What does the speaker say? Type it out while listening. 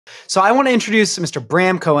So I want to introduce Mr.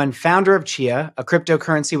 Bram Cohen, founder of Chia, a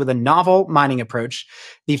cryptocurrency with a novel mining approach,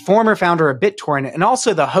 the former founder of BitTorrent, and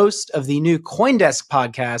also the host of the new CoinDesk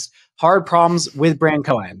podcast, Hard Problems with Bram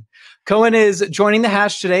Cohen. Cohen is joining the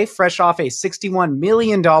hash today, fresh off a $61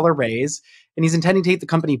 million raise, and he's intending to take the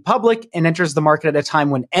company public and enters the market at a time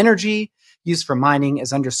when energy used for mining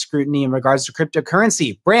is under scrutiny in regards to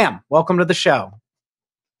cryptocurrency. Bram, welcome to the show.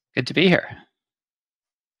 Good to be here.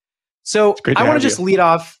 So I want to just lead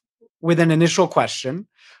off with an initial question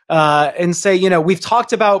and say, we've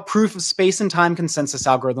talked about proof of space and time consensus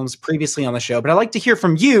algorithms previously on the show, but I'd like to hear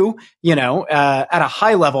from you, at a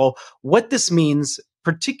high level, what this means,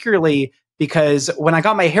 particularly because when I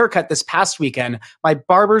got my haircut this past weekend, my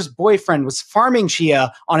barber's boyfriend was farming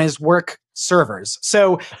Chia on his work servers.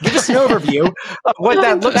 So give us an overview of what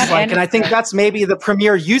that looks like. And I think that's maybe the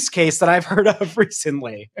premier use case that I've heard of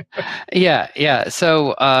recently. Yeah.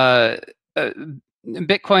 So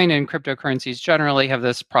Bitcoin and cryptocurrencies generally have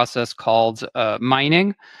this process called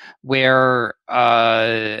mining, where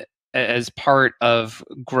as part of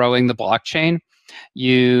growing the blockchain,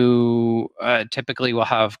 you typically will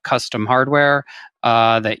have custom hardware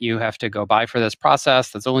that you have to go buy for this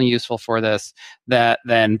process that's only useful for this, that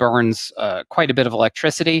then burns quite a bit of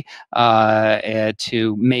electricity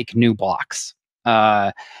to make new blocks.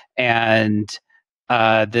 And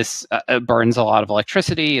this burns a lot of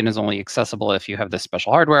electricity and is only accessible if you have this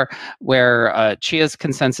special hardware, where Chia's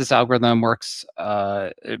consensus algorithm works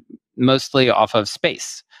mostly off of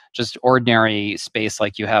space. Just ordinary space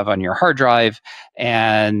like you have on your hard drive,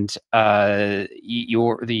 and the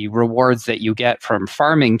rewards that you get from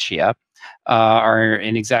farming Chia are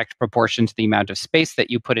in exact proportion to the amount of space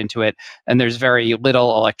that you put into it, and there's very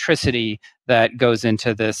little electricity that goes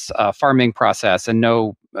into this farming process, and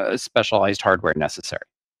no specialized hardware necessary.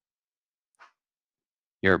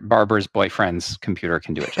 Your barber's boyfriend's computer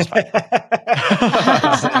can do it just fine.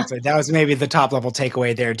 Exactly. That was maybe the top level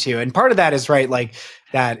takeaway there too. And part of that is right, like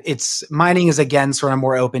that it's mining is again sort of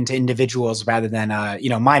more open to individuals rather than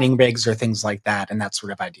mining rigs or things like that, and that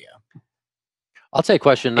sort of idea. I'll take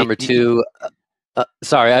question number two.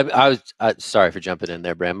 Sorry, I was sorry for jumping in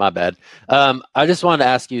there, Bram. My bad. I just wanted to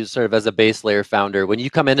ask you, sort of as a base layer founder, when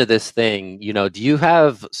you come into this thing, do you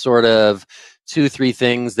have sort of 2-3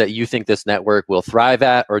 things that you think this network will thrive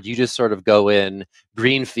at, or do you just sort of go in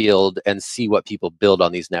greenfield and see what people build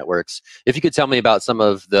on these networks? If you could tell me about some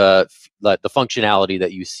of the functionality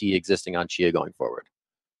that you see existing on Chia going forward.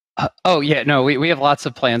 We have lots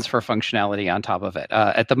of plans for functionality on top of it.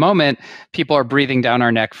 At the moment, people are breathing down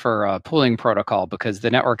our neck for a pooling protocol because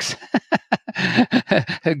the network's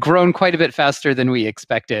grown quite a bit faster than we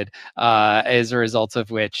expected, as a result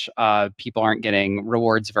of which people aren't getting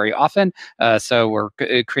rewards very often. So we're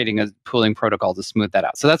creating a pooling protocol to smooth that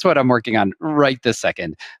out. So that's what I'm working on right this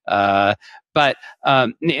second. But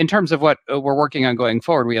in terms of what we're working on going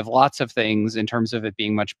forward, we have lots of things in terms of it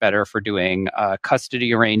being much better for doing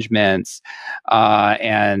custody arrangements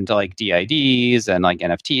and like DIDs and like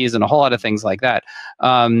NFTs and a whole lot of things like that.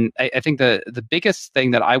 I think the biggest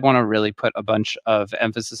thing that I want to really put a bunch of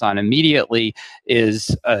emphasis on immediately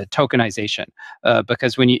is tokenization.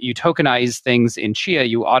 Because when you tokenize things in Chia,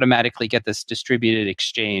 you automatically get this distributed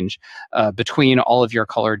exchange between all of your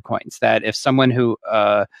colored coins. That if someone who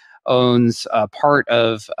owns a part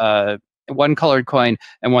of one colored coin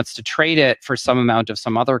and wants to trade it for some amount of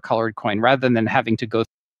some other colored coin, rather than having to go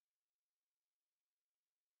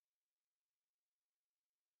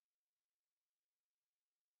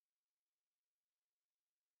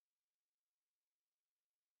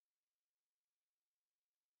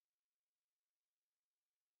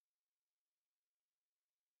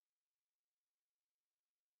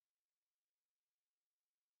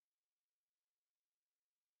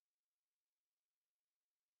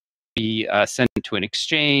be sent to an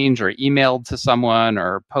exchange or emailed to someone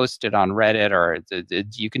or posted on Reddit, or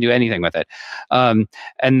you can do anything with it. And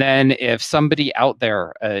then if somebody out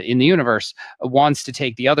there in the universe wants to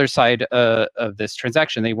take the other side of this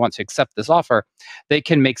transaction, they want to accept this offer, they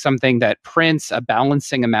can make something that prints a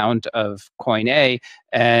balancing amount of coin A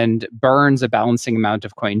and burns a balancing amount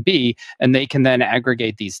of coin B, and they can then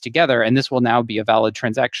aggregate these together. And this will now be a valid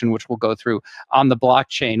transaction, which will go through on the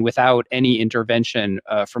blockchain without any intervention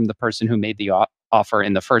from the person who made the offer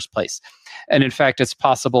in the first place. And in fact, it's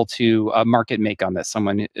possible to market make on this.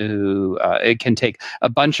 Someone who it can take a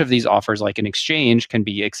bunch of these offers, like an exchange can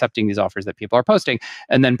be accepting these offers that people are posting,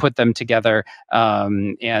 and then put them together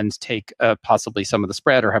and take possibly some of the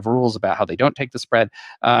spread, or have rules about how they don't take the spread,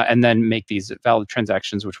 and then make these valid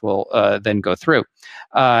transactions, which will then go through.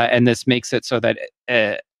 And this makes it so that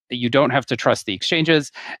you don't have to trust the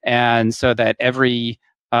exchanges, and so that every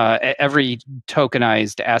every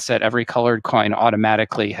tokenized asset, every colored coin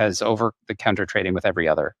automatically has over-the-counter trading with every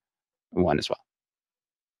other one as well.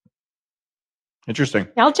 Interesting.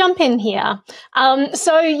 I'll jump in here.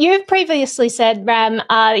 So you've previously said, Bram,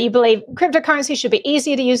 you believe cryptocurrency should be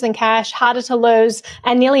easier to use than cash, harder to lose,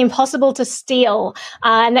 and nearly impossible to steal.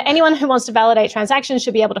 And that anyone who wants to validate transactions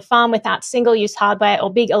should be able to farm without single-use hardware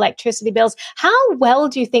or big electricity bills. How well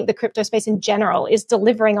do you think the crypto space in general is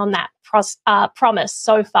delivering on that promise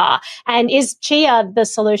so far? And is Chia the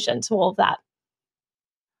solution to all of that?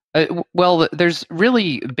 Well, there's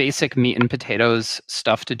really basic meat and potatoes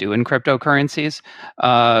stuff to do in cryptocurrencies,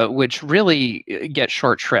 which really get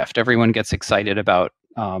short shrift. Everyone gets excited about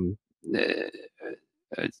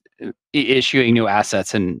issuing new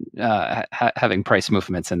assets and having price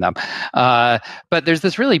movements in them. But there's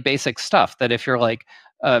this really basic stuff that if you're like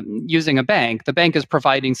using a bank, the bank is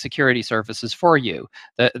providing security services for you,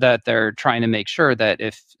 that they're trying to make sure that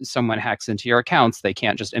if someone hacks into your accounts, they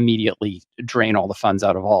can't just immediately drain all the funds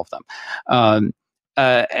out of all of them.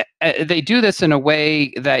 They do this in a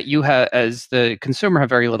way that you as the consumer, have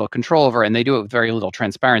very little control over, and they do it with very little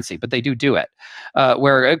transparency, but they do it.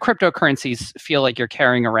 Where cryptocurrencies feel like you're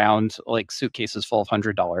carrying around like suitcases full of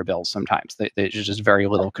 $100 bills sometimes. There's just very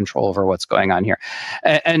little control over what's going on here.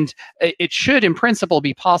 And it should, in principle,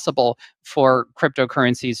 be possible for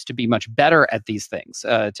cryptocurrencies to be much better at these things,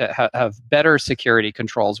 to have better security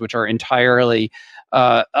controls, which are entirely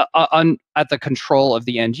at the control of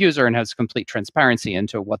the end user and has complete transparency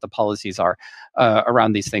into what the policies are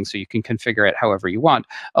around these things, so you can configure it however you want,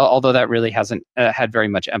 although that really hasn't had very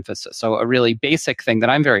much emphasis. So a really basic thing that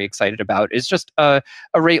I'm very excited about is just a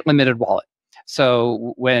rate limited wallet.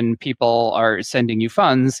 So when people are sending you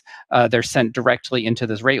funds, they're sent directly into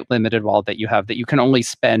this rate limited wallet that you have, that you can only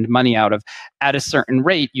spend money out of at a certain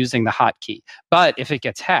rate using the hotkey. But if it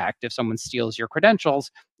gets hacked, if someone steals your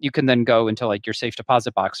credentials, you can then go into like your safe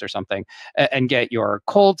deposit box or something and get your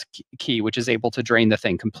cold key, which is able to drain the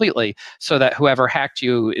thing completely, so that whoever hacked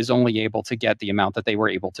you is only able to get the amount that they were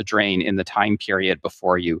able to drain in the time period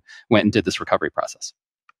before you went and did this recovery process.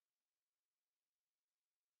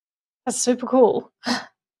 That's super cool.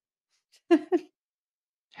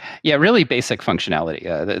 Yeah, really basic functionality.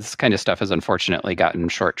 This kind of stuff has unfortunately gotten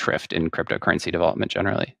short shrift in cryptocurrency development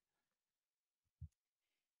generally.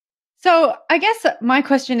 So I guess my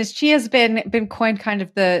question is, Chia's been coined kind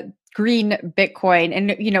of the green Bitcoin.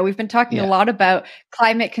 And, we've been talking a lot about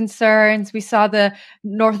climate concerns. We saw the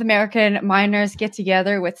North American miners get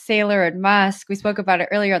together with Saylor and Musk. We spoke about it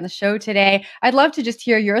earlier on the show today. I'd love to just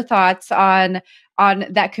hear your thoughts on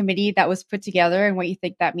that committee that was put together and what you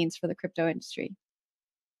think that means for the crypto industry.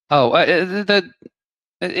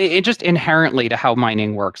 It just inherently to how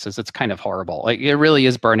mining works is it's kind of horrible. Like, it really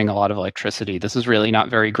is burning a lot of electricity. This is really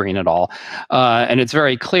not very green at all. And it's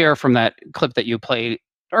very clear from that clip that you played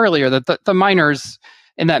earlier that the miners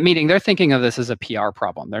in that meeting, they're thinking of this as a PR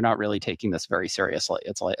problem. They're not really taking this very seriously.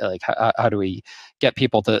 It's like how do we get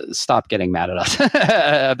people to stop getting mad at us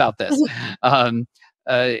about this? And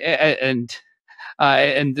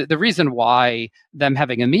the reason why them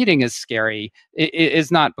having a meeting is scary is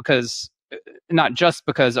not just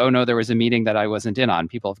because, oh no, there was a meeting that I wasn't in on.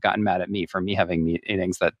 People have gotten mad at me for me having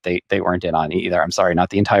meetings that they weren't in on either. I'm sorry,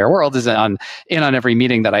 not the entire world is in on every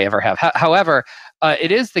meeting that I ever have. However,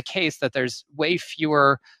 it is the case that there's way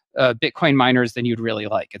fewer Bitcoin miners than you'd really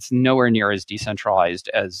like. It's nowhere near as decentralized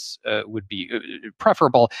as would be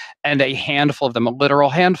preferable. And a handful of them, a literal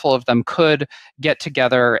handful of them, could get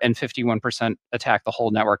together and 51% attack the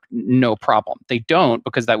whole network, no problem. They don't,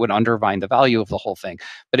 because that would undermine the value of the whole thing.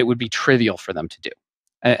 But it would be trivial for them to do.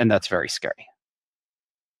 And that's very scary.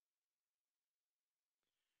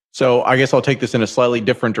 So I guess I'll take this in a slightly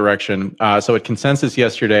different direction. So at Consensus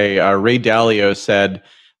yesterday, Ray Dalio said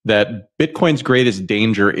that Bitcoin's greatest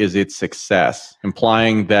danger is its success,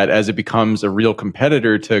 implying that as it becomes a real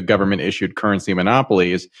competitor to government-issued currency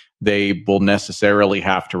monopolies, they will necessarily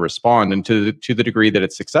have to respond. And to the degree that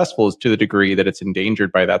it's successful is to the degree that it's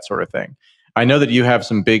endangered by that sort of thing. I know that you have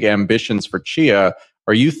some big ambitions for Chia.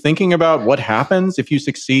 Are you thinking about what happens if you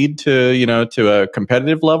succeed to a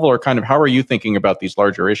competitive level, or kind of how are you thinking about these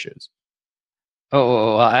larger issues?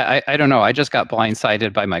 I don't know. I just got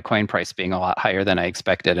blindsided by my coin price being a lot higher than I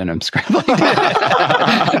expected, and I'm scrambling to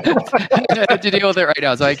deal with it right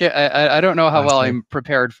now. So I don't know how well I'm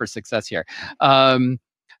prepared for success here. But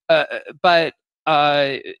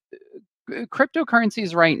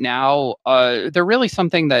cryptocurrencies right now, they're really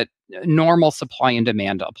something that normal supply and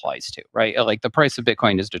demand applies to, right? Like, the price of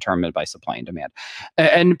Bitcoin is determined by supply and demand.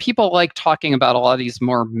 And people like talking about a lot of these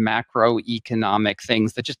more macroeconomic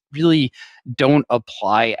things that just really don't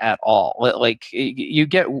apply at all. Like you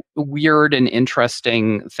get weird and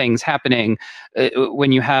interesting things happening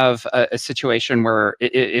when you have a situation where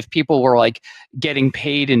if people were like getting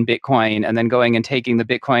paid in Bitcoin and then going and taking the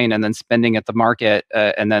Bitcoin and then spending at the market,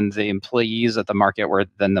 and then the employees at the market were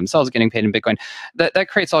then themselves getting paid in Bitcoin, that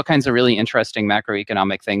creates all kinds of really interesting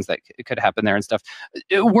macroeconomic things that could happen there and stuff.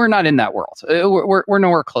 We're not in that world. We're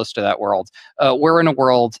nowhere close to that world. We're in a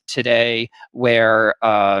world today where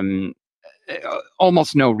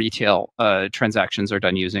almost no retail transactions are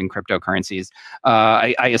done using cryptocurrencies.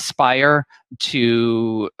 I aspire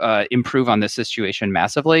to improve on this situation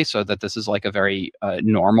massively, so that this is like a very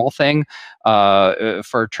normal thing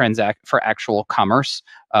for actual commerce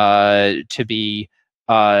to be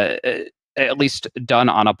at least done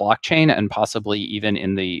on a blockchain, and possibly even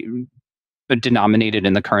in the denominated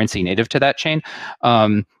in the currency native to that chain.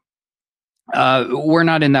 We're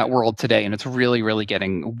not in that world today, and it's really, really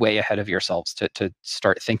getting way ahead of yourselves to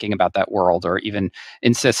start thinking about that world, or even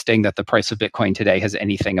insisting that the price of Bitcoin today has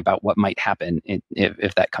anything about what might happen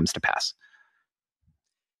if that comes to pass.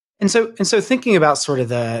 And so thinking about sort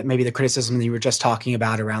of maybe the criticism that you were just talking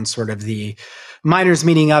about around sort of the miners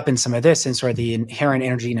meeting up and some of this and sort of the inherent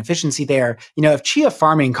energy inefficiency there, if Chia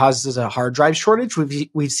farming causes a hard drive shortage,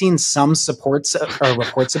 we've seen some supports or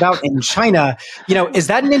reports about in China, is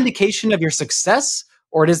that an indication of your success,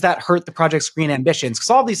 or does that hurt the project's green ambitions?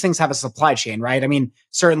 Because all of these things have a supply chain, right? I mean,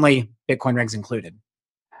 certainly Bitcoin rigs included.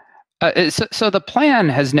 So the plan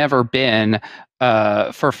has never been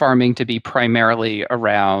for farming to be primarily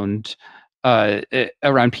around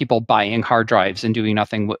people buying hard drives and doing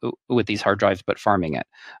nothing with these hard drives but farming it.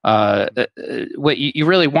 What you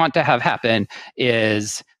really want to have happen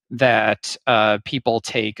is that people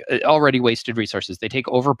take already wasted resources. They take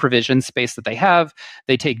over-provisioned space that they have.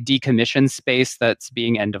 They take decommissioned space that's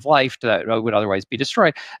being end of life that would otherwise be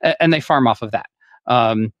destroyed, and they farm off of that.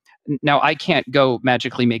 Now, I can't go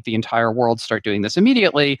magically make the entire world start doing this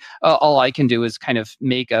immediately. All I can do is kind of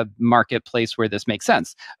make a marketplace where this makes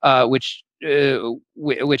sense, which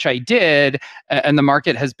I did, and the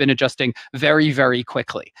market has been adjusting very, very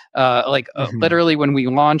quickly. Literally, when we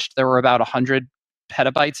launched, there were about 100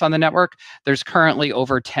 petabytes on the network. There's currently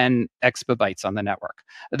over 10 exabytes on the network.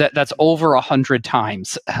 That's over 100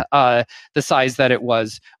 times the size that it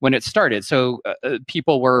was when it started. So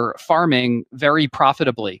people were farming very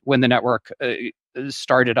profitably when the network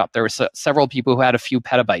started up. There were several people who had a few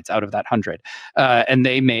petabytes out of that 100, and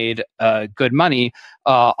they made good money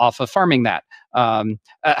off of farming that.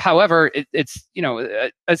 However, it's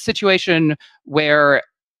a situation where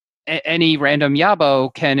any random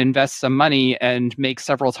yabo can invest some money and make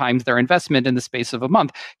several times their investment in the space of a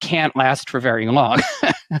month. Can't last for very long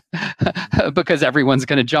because everyone's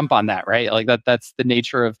going to jump on that, right? Like that's the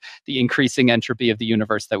nature of the increasing entropy of the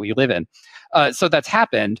universe that we live in. So that's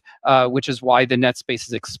happened, which is why the net space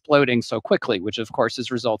is exploding so quickly, which of course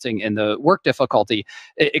is resulting in the work difficulty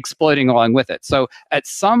exploding along with it. So at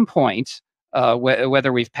some point,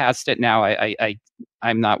 whether we've passed it now,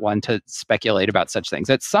 I'm not one to speculate about such things.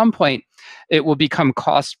 At some point, it will become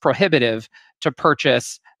cost prohibitive to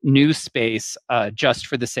purchase new space just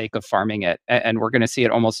for the sake of farming it. And we're going to see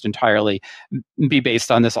it almost entirely be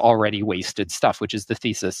based on this already wasted stuff, which is the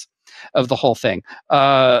thesis of the whole thing.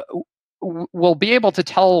 We'll be able to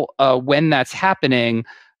tell when that's happening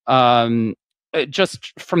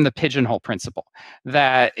just from the pigeonhole principle,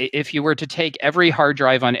 that if you were to take every hard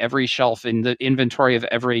drive on every shelf in the inventory of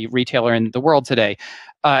every retailer in the world today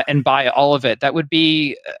and buy all of it, that would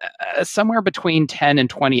be somewhere between 10 and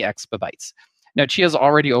 20 exabytes. Now, Chia's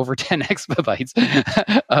already over 10 exabytes.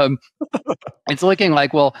 It's looking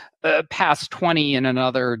like we'll pass 20 in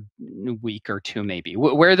another week or two, maybe.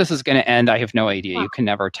 Where this is going to end, I have no idea. You can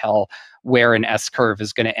never tell where an S-curve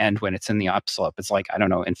is going to end when it's in the upslope. It's like, I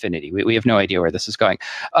don't know, infinity. We have no idea where this is going.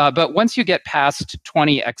 But once you get past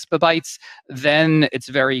 20 exabytes, then it's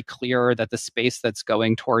very clear that the space that's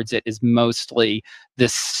going towards it is mostly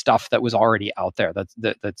this stuff that was already out there,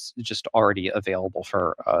 that's just already available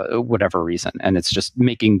for whatever reason. And it's just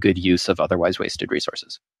making good use of otherwise wasted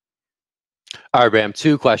resources. All right, Bram,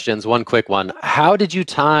 2 questions. One quick one. How did you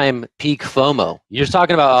time peak FOMO? You're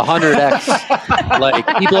talking about 100x. Like,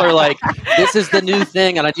 people are like, this is the new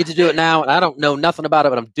thing and I need to do it now. And I don't know nothing about it,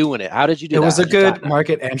 but I'm doing it. How did you do that? It was a good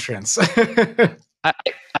market entrance.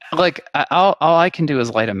 All I can do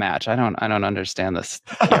is light a match. I don't understand this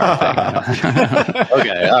thing. Okay,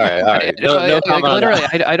 all right. No comment literally, on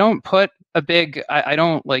that. I don't put a big. I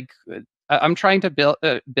don't like. I'm trying to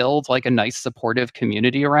build like a nice supportive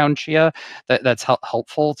community around Chia that's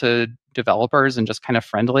helpful to developers and just kind of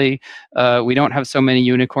friendly. We don't have so many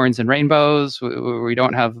unicorns and rainbows. We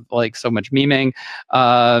don't have like so much memeing.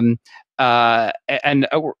 And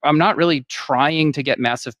I'm not really trying to get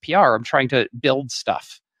massive PR. I'm trying to build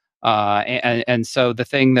stuff. And so the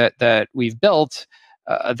thing that we've built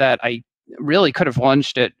that I really could have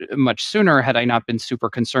launched it much sooner had I not been super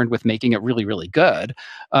concerned with making it really, really good.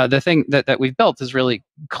 The thing that we've built has really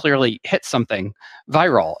clearly hit something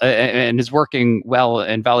viral and is working well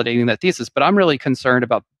and validating that thesis. But I'm really concerned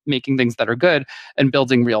about making things that are good and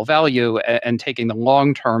building real value and taking the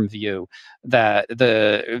long-term view that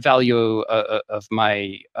the value of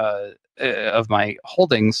my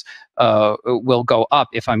holdings will go up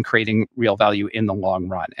if I'm creating real value in the long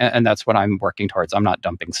run. And that's what I'm working towards. I'm not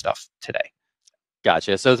dumping stuff today.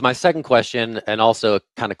 Gotcha. So it's my second question, and also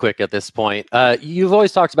kind of quick at this point. You've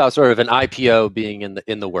always talked about sort of an IPO being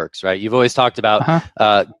in the works, right? You've always talked about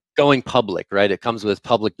going public, right? It comes with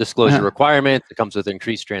public disclosure requirements. It comes with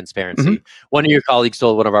increased transparency. One of your colleagues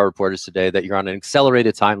told one of our reporters today that you're on an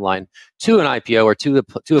accelerated timeline to an IPO or to a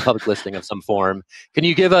public listing of some form. Can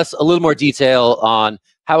you give us a little more detail on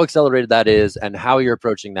how accelerated that is and how you're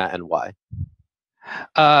approaching that and why?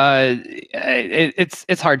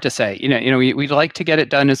 It's hard to say. We'd like to get it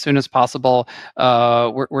done as soon as possible.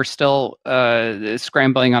 We're still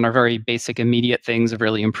scrambling on our very basic, immediate things of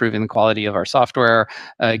really improving the quality of our software,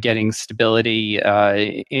 getting stability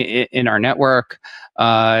in our network,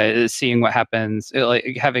 seeing what happens,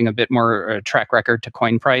 like having a bit more track record to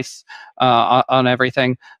coin price on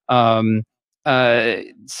everything. And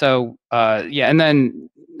then.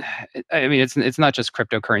 I mean, it's not just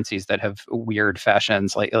cryptocurrencies that have weird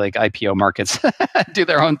fashions, like IPO markets do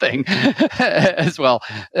their own thing as well.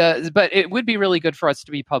 But it would be really good for us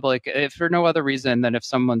to be public, if for no other reason than if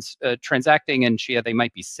someone's transacting in Chia, they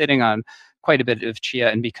might be sitting on quite a bit of Chia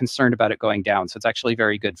and be concerned about it going down. So it's actually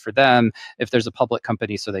very good for them if there's a public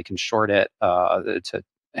company so they can short it to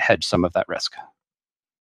hedge some of that risk.